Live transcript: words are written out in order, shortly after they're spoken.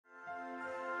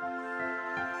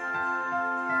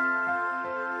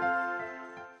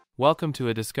Welcome to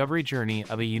a discovery journey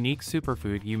of a unique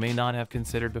superfood you may not have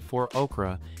considered before: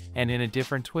 okra, and in a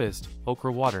different twist,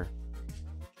 okra water.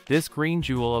 This green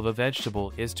jewel of a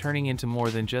vegetable is turning into more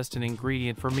than just an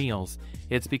ingredient for meals,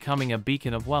 it's becoming a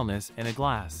beacon of wellness in a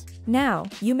glass. Now,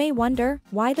 you may wonder,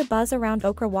 why the buzz around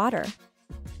okra water?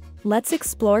 Let's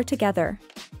explore together.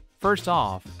 First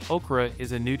off, okra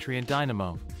is a nutrient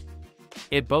dynamo.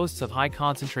 It boasts of high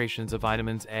concentrations of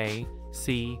vitamins A,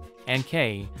 C, and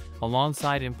K,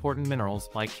 alongside important minerals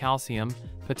like calcium,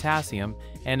 potassium,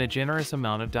 and a generous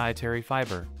amount of dietary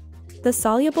fiber. The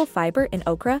soluble fiber in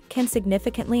okra can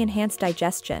significantly enhance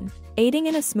digestion, aiding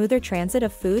in a smoother transit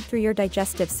of food through your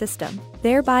digestive system,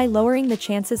 thereby lowering the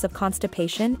chances of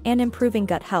constipation and improving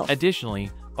gut health. Additionally,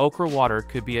 okra water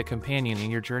could be a companion in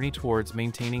your journey towards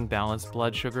maintaining balanced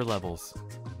blood sugar levels.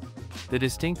 The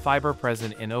distinct fiber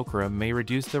present in okra may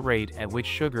reduce the rate at which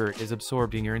sugar is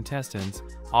absorbed in your intestines,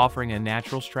 offering a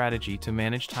natural strategy to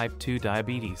manage type 2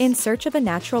 diabetes. In search of a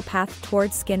natural path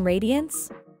towards skin radiance?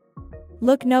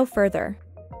 Look no further.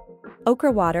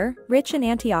 Okra water, rich in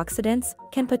antioxidants,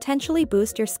 can potentially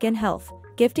boost your skin health,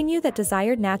 gifting you that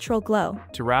desired natural glow.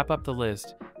 To wrap up the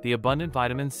list, the abundant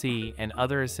vitamin C and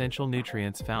other essential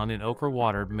nutrients found in okra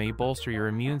water may bolster your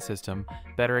immune system,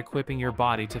 better equipping your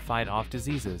body to fight off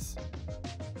diseases.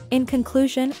 In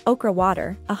conclusion, okra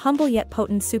water, a humble yet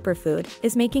potent superfood,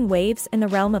 is making waves in the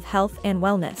realm of health and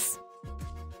wellness.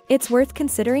 It's worth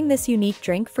considering this unique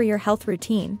drink for your health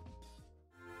routine.